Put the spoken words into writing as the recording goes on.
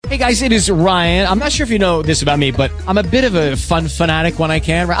Hey guys, it is Ryan. I'm not sure if you know this about me, but I'm a bit of a fun fanatic when I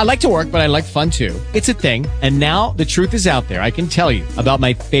can. I like to work, but I like fun too. It's a thing. And now the truth is out there. I can tell you about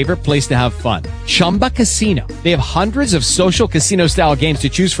my favorite place to have fun. Chumba Casino. They have hundreds of social casino style games to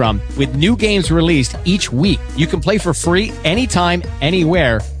choose from with new games released each week. You can play for free anytime,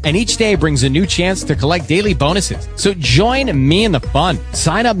 anywhere. And each day brings a new chance to collect daily bonuses. So join me in the fun.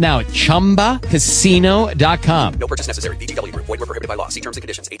 Sign up now at ChumbaCasino.com. No purchase necessary. VGW Group. Void where prohibited by law. See terms and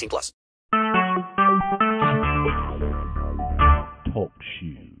conditions. 18+. Talk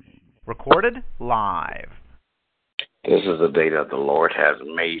shoes. Recorded live. This is the day that the Lord has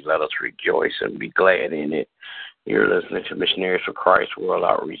made. Let us rejoice and be glad in it. You're listening to Missionaries for Christ World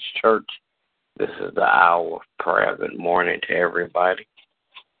Outreach Church. This is the hour of prayer. Good morning to everybody.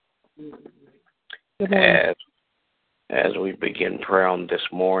 As we begin prayer on this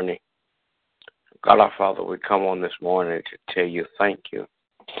morning, God our Father, we come on this morning to tell you thank you.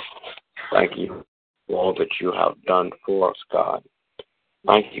 Thank you for all that you have done for us, God.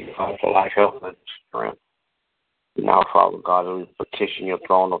 Thank you, God, for life, health, and strength. Now, Father God, we petition your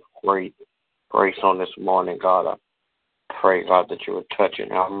throne of grace on this morning, God. I pray, God, that you would touch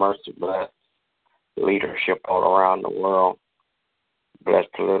and have mercy, bless leadership all around the world. Bless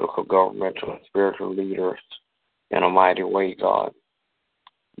political, governmental, and spiritual leaders in a mighty way, God.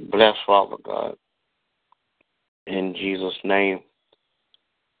 Bless, Father God. In Jesus' name,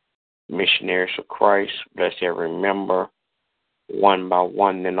 Missionaries of Christ, bless every member, one by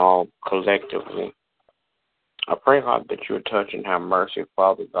one and all collectively. I pray, God, that you would touch and have mercy,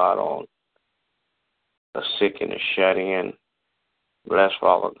 Father God, on the sick and the shut in. Bless,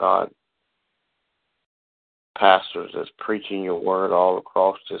 Father God, pastors that's preaching your word all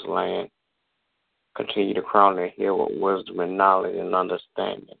across this land. Continue to crown their head with wisdom and knowledge and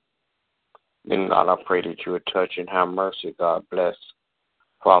understanding. Then, God, I pray that you would touch and have mercy, God. Bless,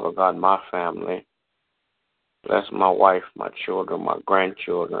 Father God, my family. Bless my wife, my children, my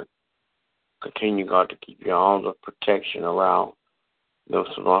grandchildren. Continue, God, to keep your arms of protection around them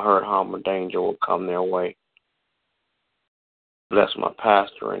so no hurt, harm, or danger will come their way. Bless my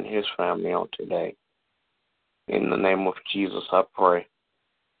pastor and his family on today. In the name of Jesus, I pray.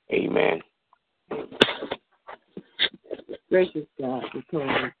 Amen. Gracious God, we come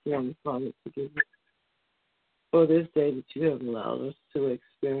this morning, Father, to give you for this day that you have allowed us to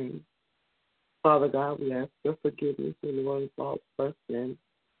experience. Father God, we ask your forgiveness in the one fault first sin,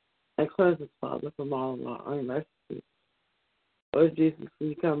 and cleanse us, Father, from all of our unrighteousness. Lord Jesus,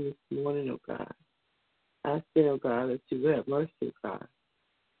 we come this morning, O God, asking, O God, that you will have mercy, O God,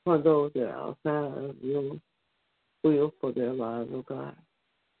 upon those that are outside of your will for their lives, O God.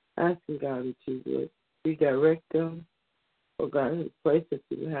 Asking, God, that you would redirect them, O God, in the place that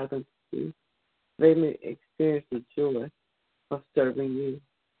you would have them to be. They may experience the joy of serving you.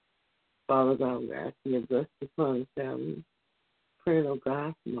 Father God, we ask you to bless the son and family. Praying, oh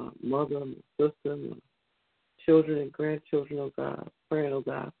God, for my mother, my sister, my children and grandchildren, oh God. Praying, oh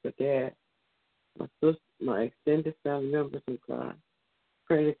God, for dad, my sister, my extended family members, oh God.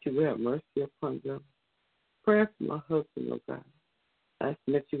 Praying that you will have mercy upon them. Praying for my husband, oh God.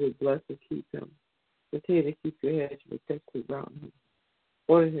 Asking that you would bless and keep him. Continue to keep your hedge of protection around him.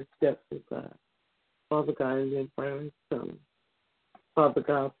 Order his steps, oh God. Father God, and then pray on his son. Father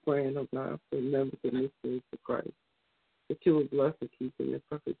God, praying, oh God, for the members of Missionaries for Christ, that you will bless and keep them in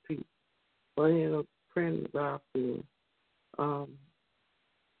perfect peace. Praying, oh God,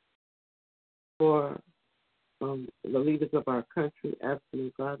 for the leaders of our country, asking,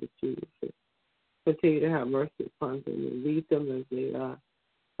 oh God, that you would continue to have mercy upon them and lead them as they are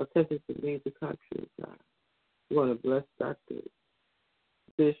attempting to lead the country, oh God. We want to bless Dr.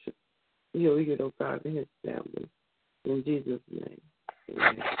 Bishop, oh God, and his family. In Jesus' name.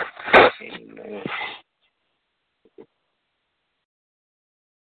 Amen. Amen.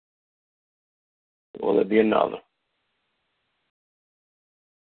 Will there be another?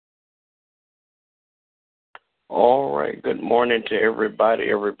 All right. Good morning to everybody.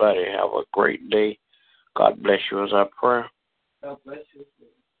 Everybody have a great day. God bless you as I pray. God bless you.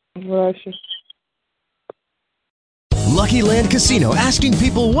 God bless you. Lucky Land Casino, asking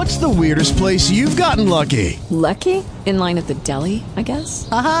people, what's the weirdest place you've gotten lucky? Lucky? In line at the deli, I guess?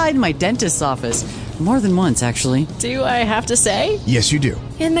 Aha, in my dentist's office. More than once, actually. Do I have to say? Yes, you do.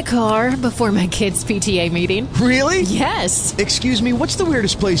 In the car before my kids' PTA meeting. Really? Yes. Excuse me, what's the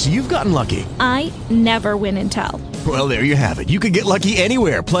weirdest place you've gotten lucky? I never win and tell. Well, there you have it. You can get lucky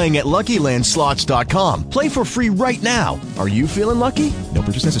anywhere, playing at LuckyLandSlots.com. Play for free right now. Are you feeling lucky? No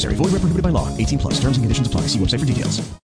purchase necessary. Void where prohibited by law. 18+. Terms and conditions apply. See website for details.